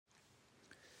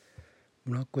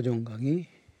문학고전 강의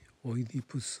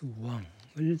오이디푸스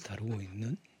왕을 다루고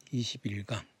있는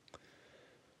 21강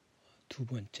두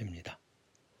번째입니다.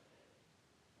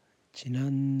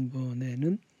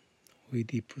 지난번에는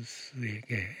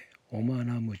오이디푸스에게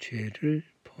오마나무 죄를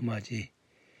범하지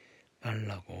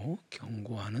말라고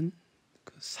경고하는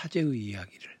그 사제의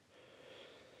이야기를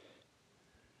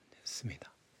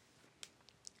했습니다.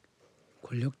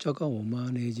 권력자가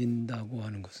오만해진다고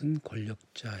하는 것은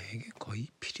권력자에게 거의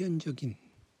필연적인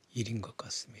일인 것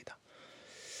같습니다.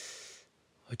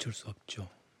 어쩔 수 없죠.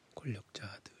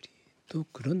 권력자들이. 또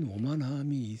그런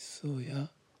오만함이 있어야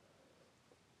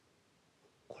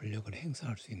권력을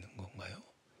행사할 수 있는 건가요?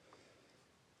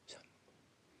 참,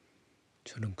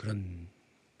 저는 그런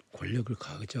권력을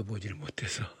가져보질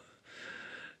못해서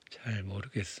잘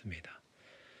모르겠습니다.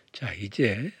 자,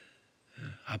 이제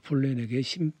아폴론에게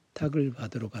심탁을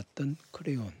받으러 갔던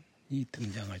크레온이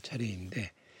등장할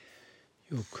차례인데,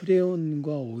 이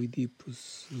크레온과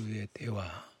오이디푸스의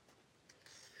대화,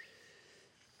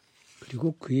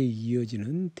 그리고 그에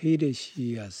이어지는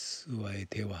테이레시아스와의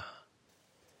대화,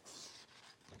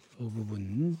 이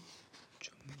부분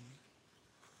좀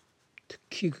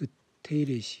특히 그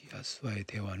테이레시아스와의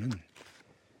대화는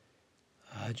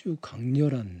아주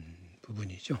강렬한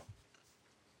부분이죠.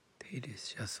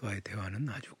 테이레시아스와의 대화는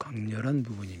아주 강렬한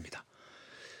부분입니다.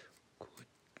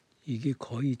 이게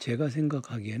거의 제가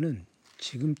생각하기에는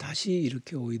지금 다시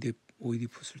이렇게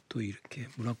오이디푸스를 또 이렇게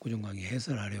문학고전 강의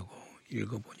해설하려고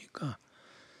읽어보니까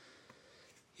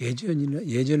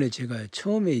예전에 제가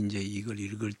처음에 이제 이걸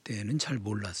읽을 때는 잘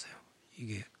몰랐어요.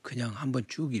 이게 그냥 한번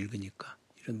쭉 읽으니까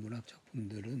이런 문학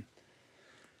작품들은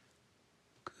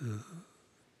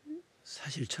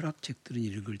사실 철학책들은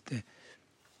읽을 때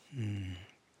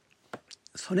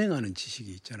선행하는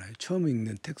지식이 있잖아요. 처음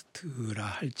읽는 텍스트라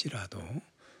할지라도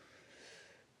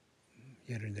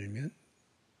예를 들면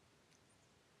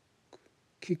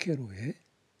키케로의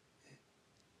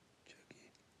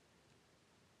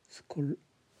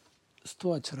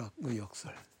스토아 철학의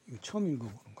역설, 이거 처음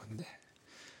읽어보는 건데,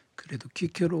 그래도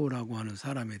키케로라고 하는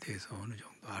사람에 대해서 어느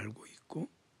정도 알고 있고,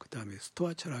 그 다음에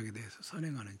스토아 철학에 대해서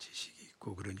선행하는 지식이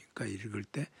있고, 그러니까 읽을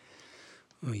때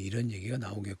이런 얘기가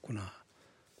나오겠구나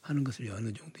하는 것을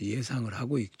어느 정도 예상을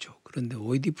하고 있죠. 그런데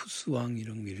오이디푸스 왕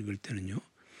이런 거 읽을 때는요,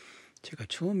 제가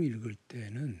처음 읽을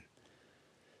때는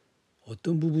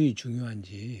어떤 부분이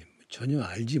중요한지 전혀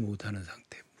알지 못하는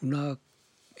상태,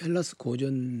 헬라스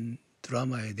고전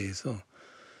드라마에 대해서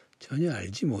전혀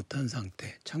알지 못한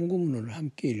상태, 참고문을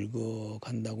함께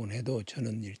읽어간다고는 해도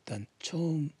저는 일단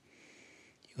처음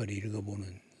이걸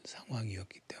읽어보는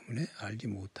상황이었기 때문에 알지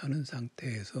못하는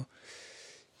상태에서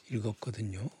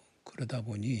읽었거든요. 그러다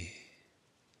보니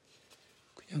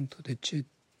그냥 도대체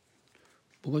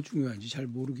뭐가 중요한지 잘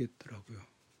모르겠더라고요.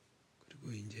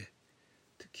 그리고 이제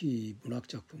특히 문학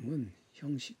작품은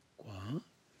형식과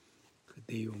그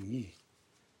내용이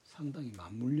상당히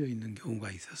맞물려 있는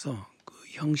경우가 있어서 그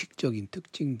형식적인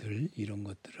특징들 이런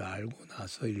것들을 알고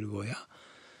나서 읽어야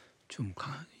좀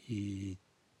이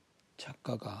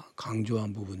작가가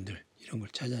강조한 부분들 이런 걸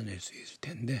찾아낼 수 있을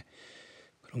텐데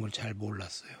그런 걸 잘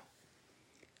몰랐어요.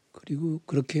 그리고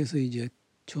그렇게 해서 이제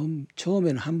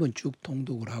처음에는 한번 쭉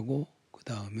통독을 하고 그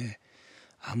다음에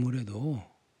아무래도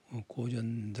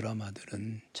고전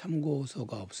드라마들은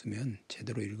참고서가 없으면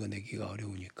제대로 읽어내기가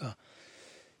어려우니까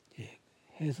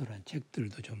해설한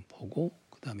책들도 좀 보고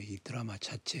그 다음에 이 드라마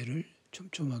자체를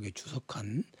촘촘하게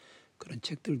주석한 그런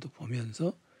책들도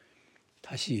보면서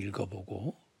다시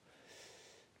읽어보고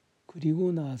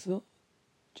그리고 나서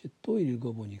이제 또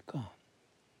읽어보니까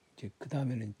이제 그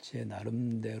다음에는 제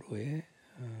나름대로의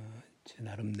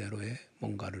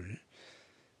뭔가를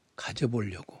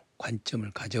가져보려고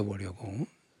관점을 가져보려고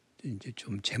이제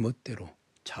좀 제멋대로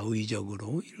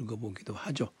자의적으로 읽어보기도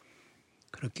하죠.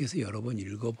 그렇게 해서 여러 번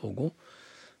읽어보고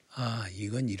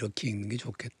이건 이렇게 읽는 게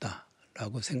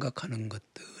좋겠다라고 생각하는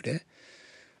것들의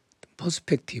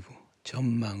퍼스펙티브,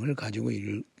 전망을 가지고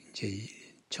이제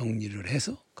정리를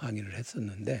해서 강의를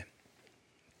했었는데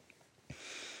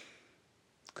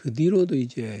그 뒤로도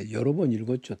이제 여러 번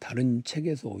읽었죠. 다른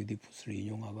책에서 오이디푸스를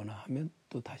인용하거나 하면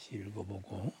또 다시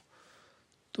읽어보고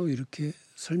또 이렇게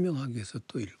설명하기 위해서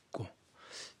또 읽고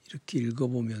이렇게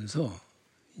읽어보면서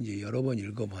이제 여러 번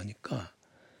읽어보니까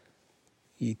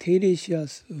이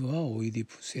테이레시아스와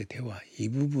오이디푸스의 대화 이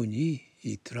부분이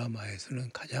이 드라마에서는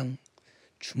가장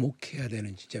주목해야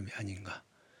되는 지점이 아닌가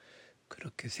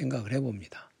그렇게 생각을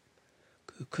해봅니다.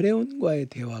 그 크레온과의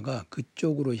대화가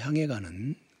그쪽으로 향해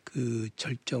가는 그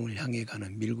절정을 향해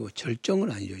가는 절정은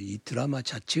아니죠. 이 드라마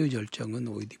자체의 절정은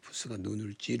오이디푸스가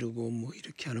눈을 찌르고 뭐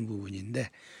이렇게 하는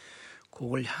부분인데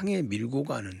그걸 향해 밀고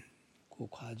가는 그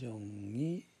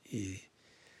과정이 이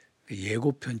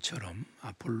예고편처럼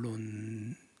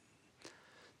아폴론에게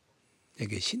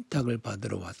신탁을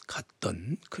받으러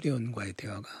갔던 크레온과의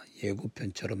대화가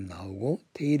예고편처럼 나오고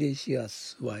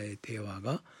테이레시아스와의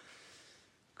대화가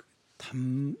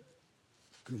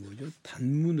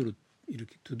단문으로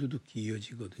이렇게 두두둑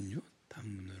이어지거든요.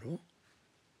 단문으로.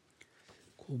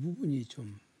 그 부분이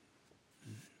좀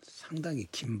상당히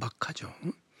긴박하죠.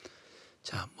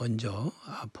 자, 먼저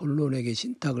아폴론에게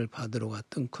신탁을 받으러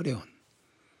갔던 크레온.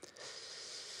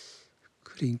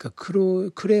 그러니까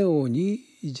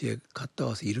크레온이 이제 갔다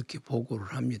와서 이렇게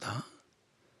보고를 합니다.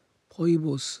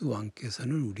 포이보스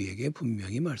왕께서는 우리에게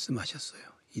분명히 말씀하셨어요.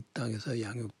 이 땅에서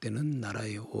양육되는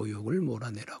나라의 오욕을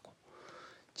몰아내라고.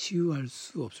 치유할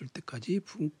수 없을 때까지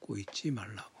품고 있지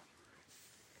말라고.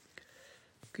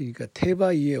 그러니까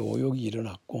테바이의 오욕이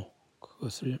일어났고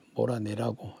그것을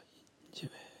몰아내라고 이제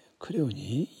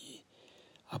크레온이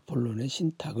아폴론의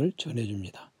신탁을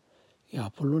전해줍니다. 이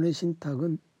아폴론의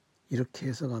신탁은 이렇게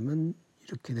해석하면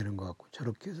이렇게 되는 것 같고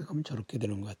저렇게 해석하면 저렇게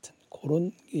되는 것 같은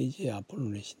그런 게 이제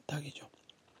아폴론의 신탁이죠.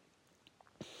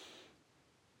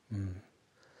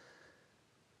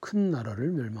 큰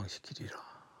나라를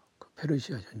멸망시키리라. 그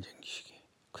페르시아 전쟁 시기에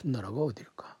큰 나라가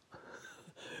어딜까?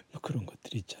 뭐 그런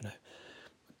것들이 있잖아요.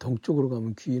 동쪽으로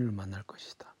가면 귀인을 만날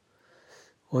것이다.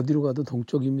 어디로 가도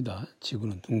동쪽입니다.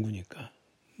 지구는 둥그니까.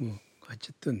 뭐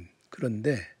어쨌든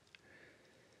그런데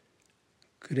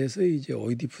그래서 이제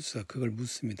오이디푸스가 그걸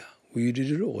묻습니다.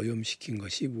 우리를 오염시킨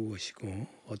것이 무엇이고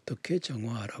어떻게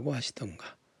정화하라고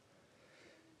하시던가.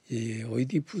 이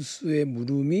오이디푸스의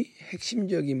물음이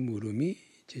핵심적인 물음이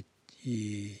이제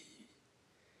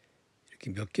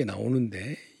이렇게 몇 개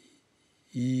나오는데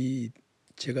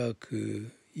제가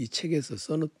이 책에서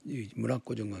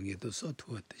문학고정 강의에도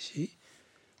써두었듯이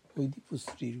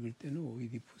오이디푸스를 읽을 때는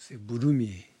오이디푸스의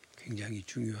물음이 굉장히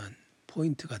중요한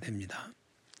포인트가 됩니다.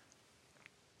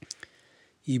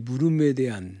 이 물음에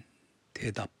대한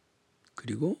대답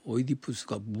그리고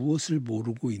오이디푸스가 무엇을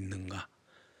모르고 있는가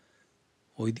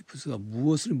오이디푸스가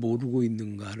무엇을 모르고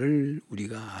있는가를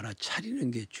우리가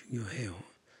알아차리는 게 중요해요.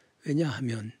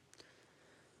 왜냐하면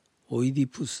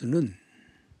오이디푸스는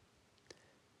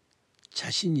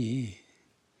자신이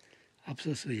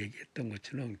앞서서 얘기했던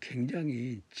것처럼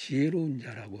굉장히 지혜로운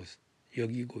자라고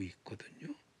여기고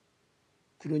있거든요.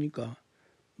 그러니까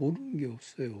모르는 게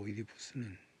없어요.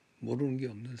 오이디푸스는 모르는 게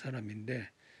없는 사람인데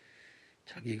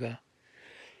자기가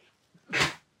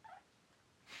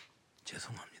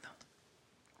죄송합니다.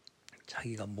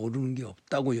 자기가 모르는 게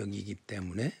없다고 여기기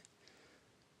때문에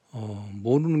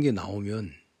모르는 게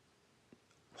나오면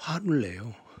화를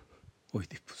내요.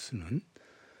 오이디푸스는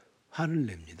화를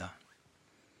냅니다.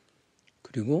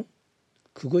 그리고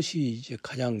그것이 이제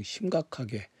가장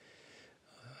심각하게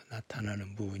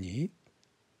나타나는 부분이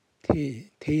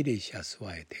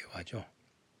테이레시아스와의 대화죠.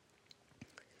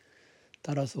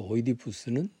 따라서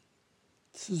오이디푸스는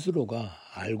스스로가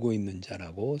알고 있는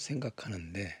자라고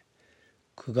생각하는데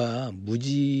그가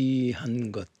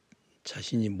무지한 것,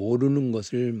 자신이 모르는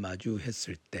것을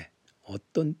마주했을 때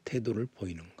어떤 태도를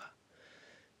보이는가.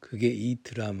 그게 이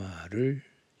드라마를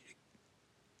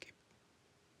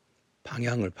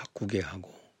방향을 바꾸게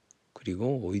하고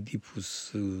그리고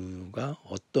오이디푸스가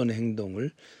어떤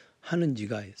행동을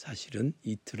하는지가 사실은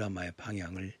이 드라마의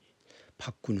방향을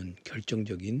바꾸는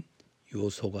결정적인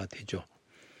요소가 되죠.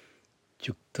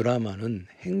 즉 드라마는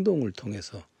행동을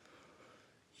통해서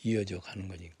이어져 가는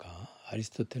거니까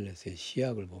아리스토텔레스의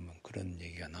시약을 보면 그런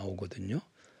얘기가 나오거든요.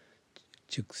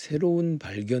 즉 새로운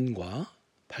발견과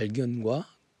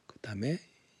그다음에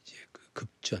이제 그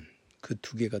급전 그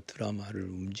두 개가 드라마를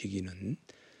움직이는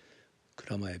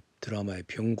드라마의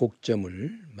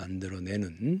변곡점을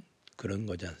만들어내는 그런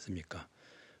거지 않습니까?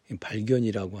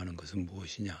 발견이라고 하는 것은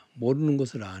무엇이냐? 모르는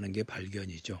것을 아는 게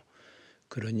발견이죠.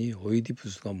 그러니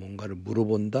오이디푸스가 뭔가를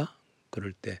물어본다?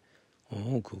 그럴 때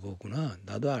그거구나.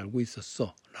 나도 알고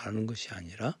있었어. 라는 것이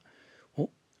아니라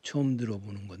처음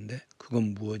들어보는 건데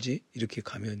그건 무엇이? 이렇게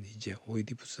가면 이제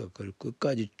오이디푸스가 그걸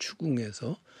끝까지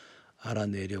추궁해서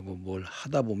알아내려고 뭘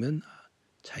하다 보면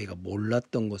자기가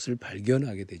몰랐던 것을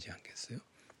발견하게 되지 않겠어요?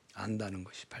 안다는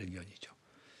것이 발견이죠.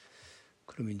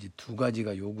 그러면 이제 두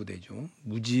가지가 요구되죠.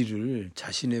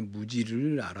 자신의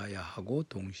무지를 알아야 하고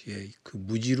동시에 그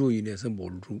무지로 인해서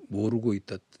모르고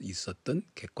있었던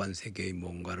객관 세계의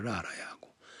뭔가를 알아야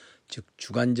하고 즉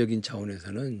주관적인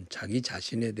차원에서는 자기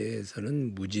자신에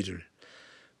대해서는 무지를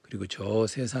그리고 저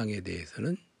세상에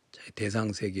대해서는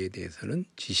대상 세계에 대해서는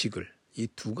지식을 이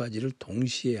두 가지를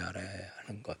동시에 알아야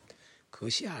하는 것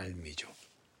그것이 알미죠.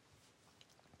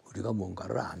 우리가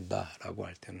뭔가를 안다라고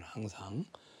할 때는 항상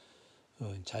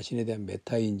자신에 대한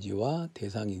메타인지와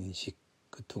대상인식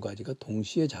그 두 가지가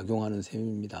동시에 작용하는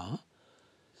셈입니다.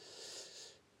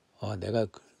 내가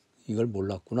이걸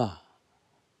몰랐구나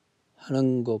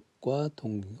하는 것과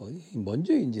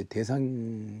먼저 이제 대상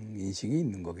인식이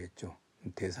있는 거겠죠.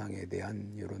 대상에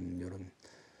대한 이런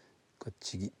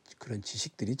그런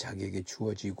지식들이 자기에게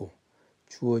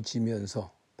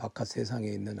주어지면서 바깥 세상에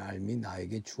있는 알미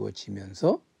나에게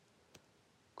주어지면서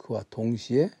그와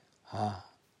동시에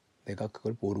내가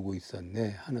그걸 모르고 있었네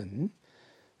하는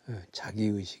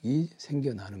자기의식이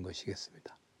생겨나는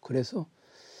것이겠습니다. 그래서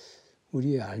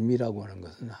우리의 알미라고 하는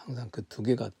것은 항상 그 두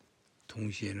개가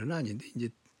동시에는 아닌데 이제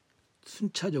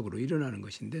순차적으로 일어나는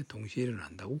것인데 동시에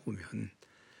일어난다고 보면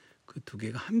그 두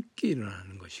개가 함께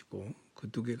일어나는 것이고 그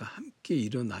두 개가 함께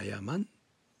일어나야만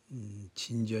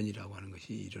진전이라고 하는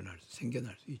것이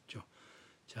생겨날 수 있죠.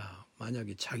 자,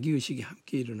 만약에 자기의식이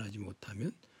함께 일어나지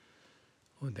못하면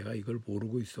내가 이걸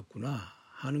모르고 있었구나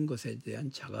하는 것에 대한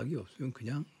자각이 없으면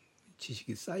그냥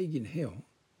지식이 쌓이긴 해요.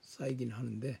 쌓이긴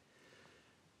하는데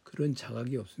그런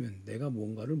자각이 없으면 내가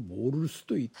뭔가를 모를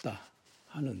수도 있다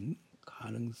하는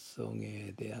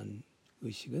가능성에 대한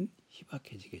의식은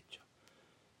희박해지겠죠.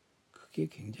 그게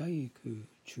굉장히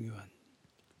중요한,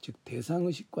 즉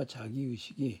대상의식과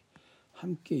자기의식이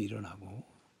함께 일어나고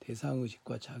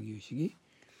대상의식과 자기의식이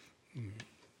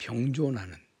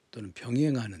병존하는 또는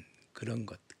병행하는 그런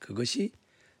것, 그것이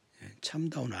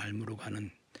참다운 알무로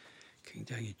가는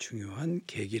굉장히 중요한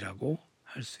계기라고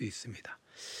할 수 있습니다.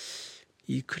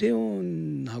 이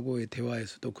크레온하고의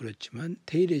대화에서도 그렇지만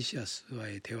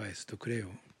테이레시아스와의 대화에서도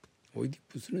그래요.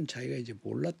 오이디푸스는 자기가 이제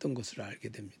몰랐던 것을 알게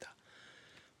됩니다.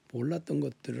 몰랐던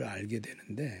것들을 알게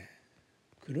되는데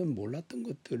그런 몰랐던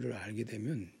것들을 알게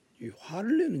되면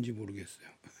화를 내는지 모르겠어요.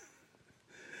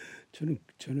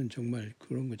 저는 정말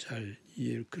그런 거 잘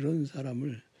그런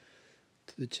사람을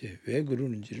도대체 왜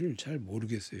그러는지를 잘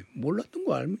모르겠어요. 몰랐던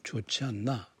거 알면 좋지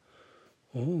않나?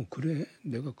 그래,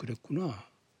 내가 그랬구나.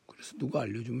 그래서 누가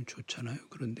알려주면 좋잖아요.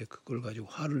 그런데 그걸 가지고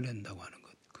화를 낸다고 하는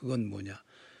것, 그건 뭐냐?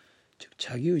 즉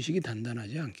자기의식이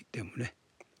단단하지 않기 때문에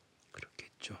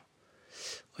그렇겠죠.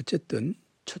 어쨌든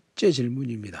첫째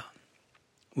질문입니다.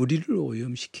 우리를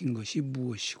오염시킨 것이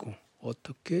무엇이고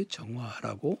어떻게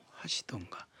정화하라고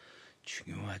하시던가.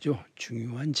 중요하죠.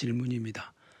 중요한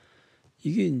질문입니다.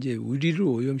 이게 이제 우리를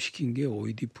오염시킨 게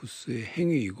오이디푸스의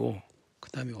행위이고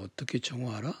그 다음에 어떻게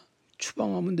정화하라?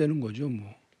 추방하면 되는 거죠.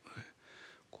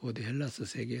 고대 헬라스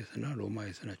세계에서나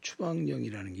로마에서나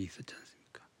추방령이라는 게 있었지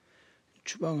않습니까?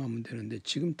 추방하면 되는데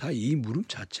지금 다 이 물음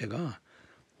자체가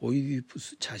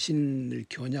오이디푸스 자신을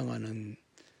겨냥하는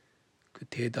그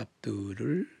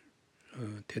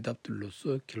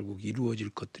대답들로서 결국 이루어질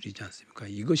것들이지 않습니까?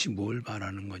 이것이 뭘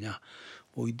말하는 거냐?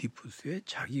 오이디푸스의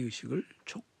자기의식을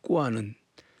촉구하는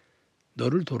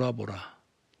너를 돌아보라,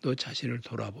 너 자신을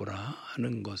돌아보라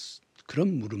하는 것,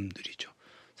 그런 물음들이죠.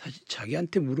 사실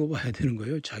자기한테 물어봐야 되는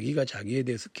거예요. 자기가 자기에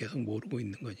대해서 계속 모르고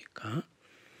있는 거니까.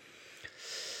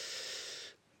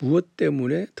 무엇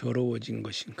때문에 더러워진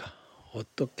것인가?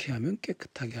 어떻게 하면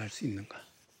깨끗하게 할 수 있는가?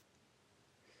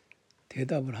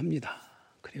 대답을 합니다.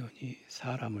 크레온이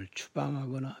사람을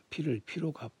추방하거나 피를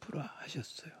피로 갚으라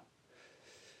하셨어요.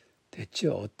 대체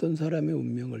어떤 사람의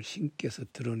운명을 신께서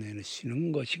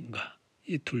드러내시는 것인가?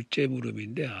 이 둘째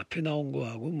물음인데 앞에 나온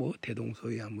거하고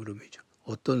대동소이한 물음이죠.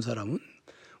 어떤 사람은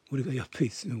우리가 옆에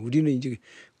있으면 우리는 이제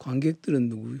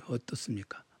관객들은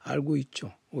어떻습니까? 알고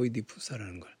있죠.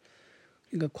 오이디푸스라는 걸.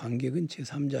 그러니까 관객은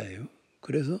제3자예요.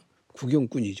 그래서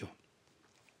구경꾼이죠.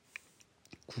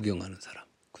 구경하는 사람.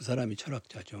 그 사람이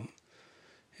철학자죠.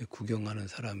 구경하는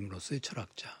사람으로서의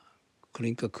철학자.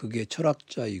 그러니까 그게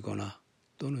철학자이거나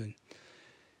또는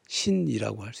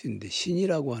신이라고 할 수 있는데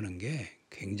신이라고 하는 게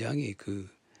굉장히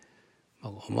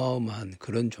막 어마어마한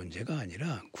그런 존재가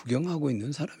아니라 구경하고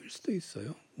있는 사람일 수도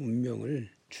있어요. 운명을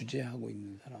주재하고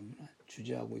있는 사람은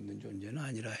주재하고 있는 존재는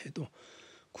아니라 해도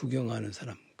구경하는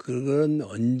사람, 그런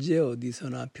언제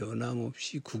어디서나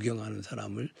변함없이 구경하는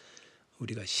사람을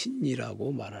우리가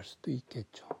신이라고 말할 수도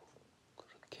있겠죠.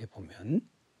 그렇게 보면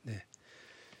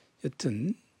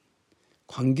여튼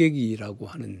관객이라고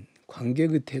하는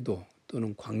관객의 태도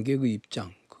또는 관객의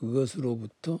입장,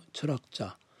 그것으로부터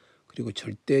철학자 그리고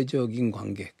절대적인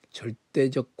관객,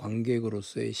 절대적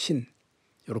관객으로서의 신,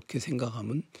 이렇게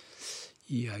생각하면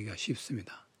이해하기가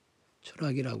쉽습니다.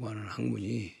 철학이라고 하는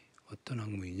학문이 어떤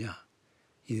학문이냐?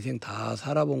 인생 다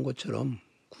살아본 것처럼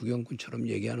구경꾼처럼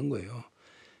얘기하는 거예요.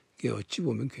 이게 어찌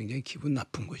보면 굉장히 기분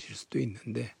나쁜 것일 수도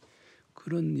있는데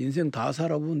그런 인생 다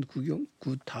살아본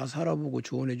다 살아보고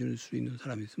조언해 줄 수 있는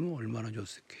사람이 있으면 얼마나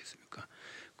좋겠습니까?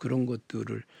 그런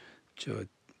것들을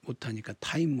못하니까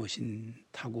타임머신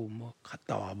타고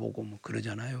갔다 와보고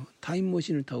그러잖아요.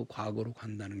 타임머신을 타고 과거로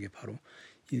간다는 게 바로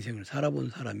인생을 살아본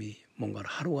사람이 뭔가를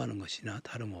하러 가는 것이나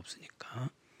다름없으니까.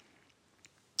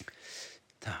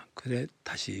 자, 그래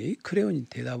다시 크레온이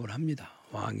대답을 합니다.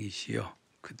 왕이시여,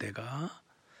 그대가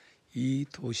이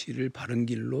도시를 바른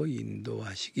길로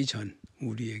인도하시기 전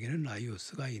우리에게는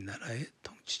라이오스가 이 나라의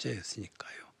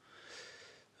통치자였으니까요.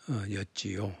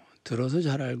 였지요. 들어서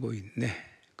잘 알고 있네.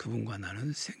 그분과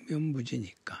나는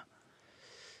생면부지니까.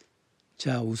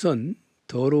 자, 우선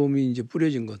더러움이 이제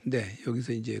뿌려진 건데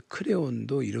여기서 이제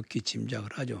크레온도 이렇게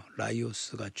짐작을 하죠.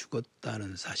 라이오스가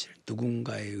죽었다는 사실,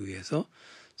 누군가에 의해서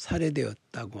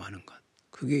살해되었다고 하는 것.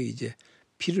 그게 이제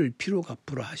피를 피로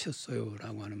갚으라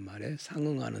하셨어요라고 하는 말에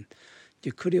상응하는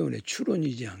이제 크레온의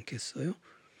추론이지 않겠어요?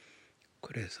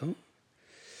 그래서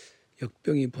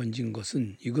역병이 번진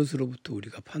것은 이것으로부터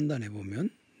우리가 판단해 보면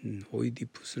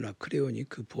오이디푸스나 크레온이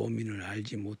그 범인을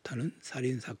알지 못하는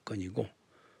살인 사건이고,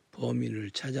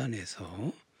 범인을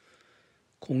찾아내서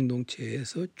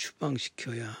공동체에서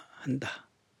추방시켜야 한다.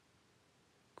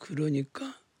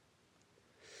 그러니까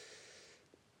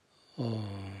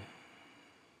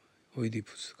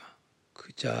오이디푸스가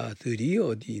그자들이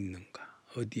어디 있는가,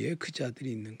 어디에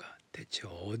그자들이 있는가, 대체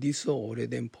어디서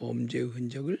오래된 범죄의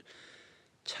흔적을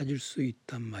찾을 수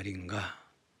있단 말인가.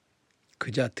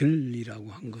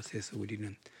 그자들이라고 한 것에서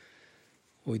우리는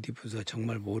오이디푸스가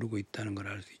정말 모르고 있다는 걸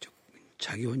알 수 있죠.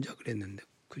 자기 혼자 그랬는데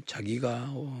그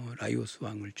자기가 라이오스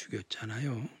왕을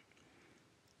죽였잖아요.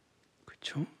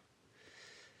 그렇죠?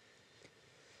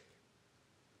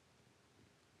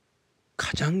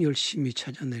 가장 열심히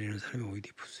찾아내리는 사람이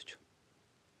오이디푸스죠.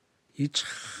 이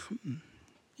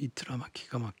드라마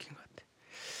기가 막힌 것 같아.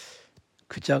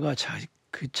 그자가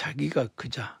자기가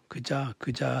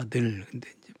그자들.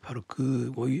 근데 이제 바로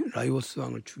그 라이오스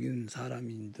왕을 죽인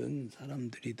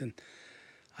사람들이든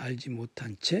알지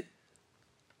못한 채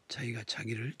자기가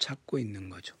자기를 찾고 있는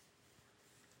거죠.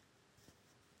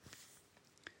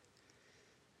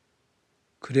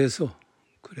 그래서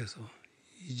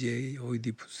이제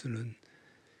오이디푸스는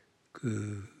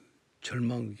그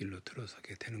절망의 길로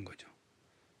들어서게 되는 거죠.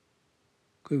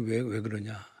 왜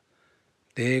그러냐?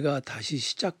 내가 다시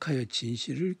시작하여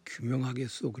진실을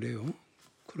규명하겠소 그래요.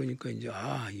 그러니까 이제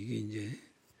이게 이제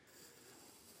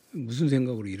무슨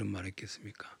생각으로 이런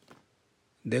말했겠습니까?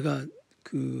 내가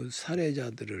그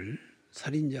살인자들을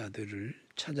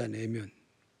찾아내면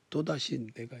또다시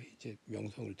내가 이제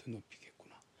명성을 더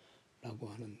높이겠구나라고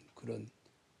하는 그런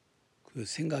그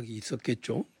생각이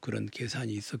있었겠죠. 그런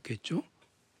계산이 있었겠죠.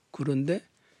 그런데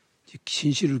이제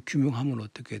진실을 규명하면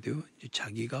어떻게 돼요? 이제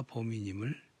자기가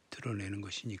범인임을 드러내는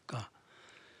것이니까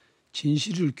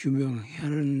진실을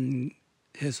규명해서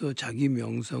자기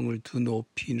명성을 더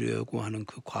높이려고 하는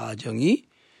그 과정이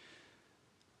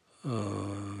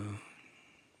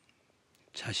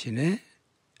자신의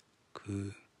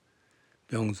그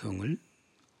명성을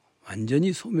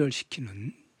완전히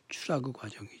소멸시키는 추락의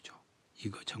과정이죠.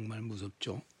 이거 정말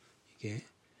무섭죠. 이게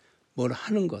뭘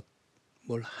하는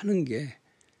게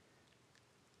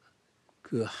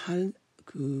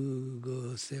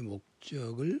그것의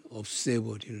목적을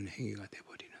없애버리는 행위가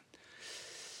돼버리는,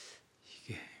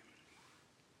 이게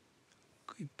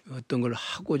어떤 걸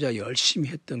하고자 열심히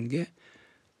했던 게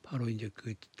바로 이제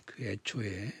그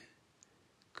애초에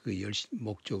그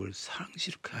목적을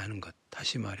상실케 하는 것.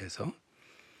 다시 말해서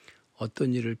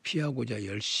어떤 일을 피하고자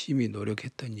열심히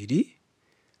노력했던 일이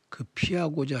그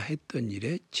피하고자 했던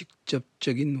일의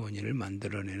직접적인 원인을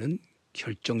만들어내는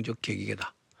결정적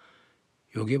계기가.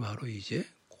 이게 바로 이제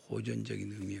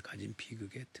고전적인 의미에 가진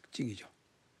비극의 특징이죠.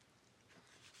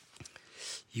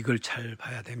 이걸 잘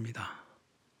봐야 됩니다.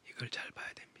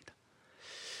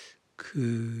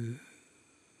 그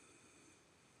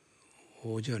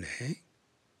오전에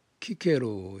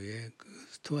키케로의 그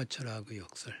스토아 철학의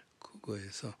역설,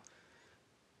 그거에서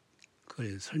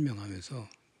그걸 설명하면서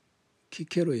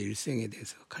키케로의 일생에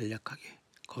대해서 간략하게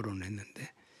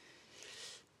거론했는데,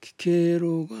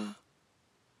 키케로가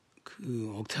그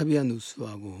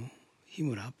옥타비아누스하고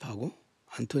힘을 합하고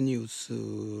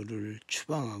안토니우스를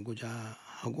추방하고자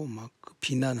하고 막 그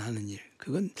비난하는 일,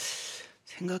 그건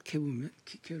생각해 보면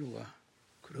키케로가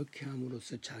그렇게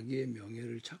함으로써 자기의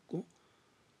명예를 찾고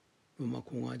로마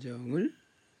공화정을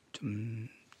좀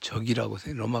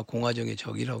로마 공화정의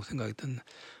적이라고 생각했던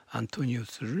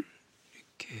안토니우스를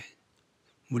이렇게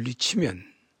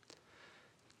물리치면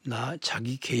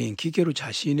자기 개인 키케로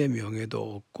자신의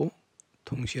명예도 얻고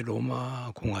동시에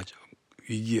로마 공화정,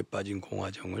 위기에 빠진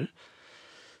공화정을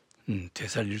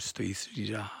되살릴 수도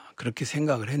있으리라, 그렇게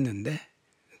생각을 했는데,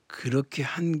 그렇게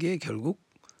한 게 결국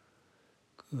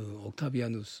그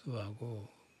옥타비아누스하고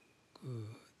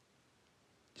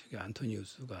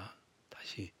안토니우스가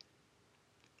다시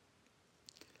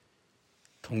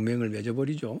동맹을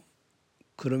맺어버리죠.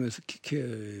 그러면서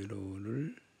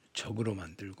키케로를 적으로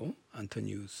만들고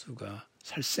안토니우스가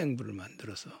살생부를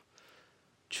만들어서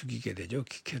죽이게 되죠.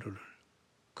 키케로를.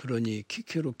 그러니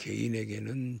키케로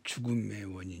개인에게는 죽음의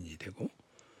원인이 되고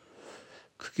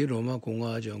그게 로마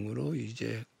공화정으로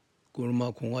이제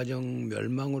로마 공화정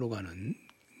멸망으로 가는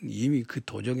이미 그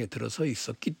도정에 들어서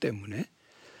있었기 때문에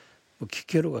뭐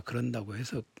키케로가 그런다고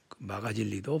해서 막아질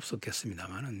리도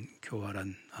없었겠습니다만은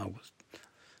교활한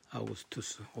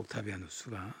아우구스투스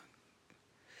옥타비아누스가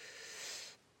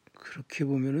그렇게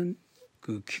보면은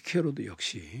그 키케로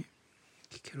역시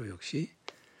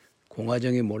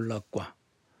공화정의 몰락과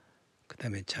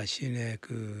그다음에 자신의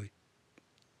그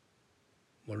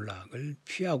몰락을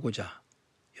피하고자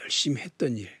열심히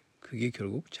했던 일, 그게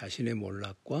결국 자신의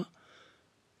몰락과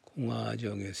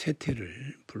공화정의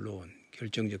쇠퇴를 불러온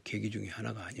결정적 계기 중에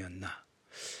하나가 아니었나,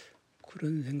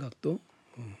 그런 생각도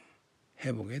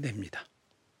해보게 됩니다.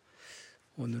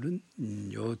 오늘은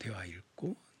요 대화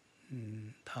읽고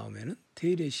다음에는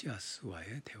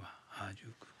테이레시아스와의 대화,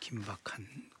 아주 그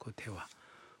긴박한 그 대화,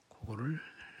 그거를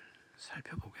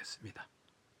살펴보겠습니다.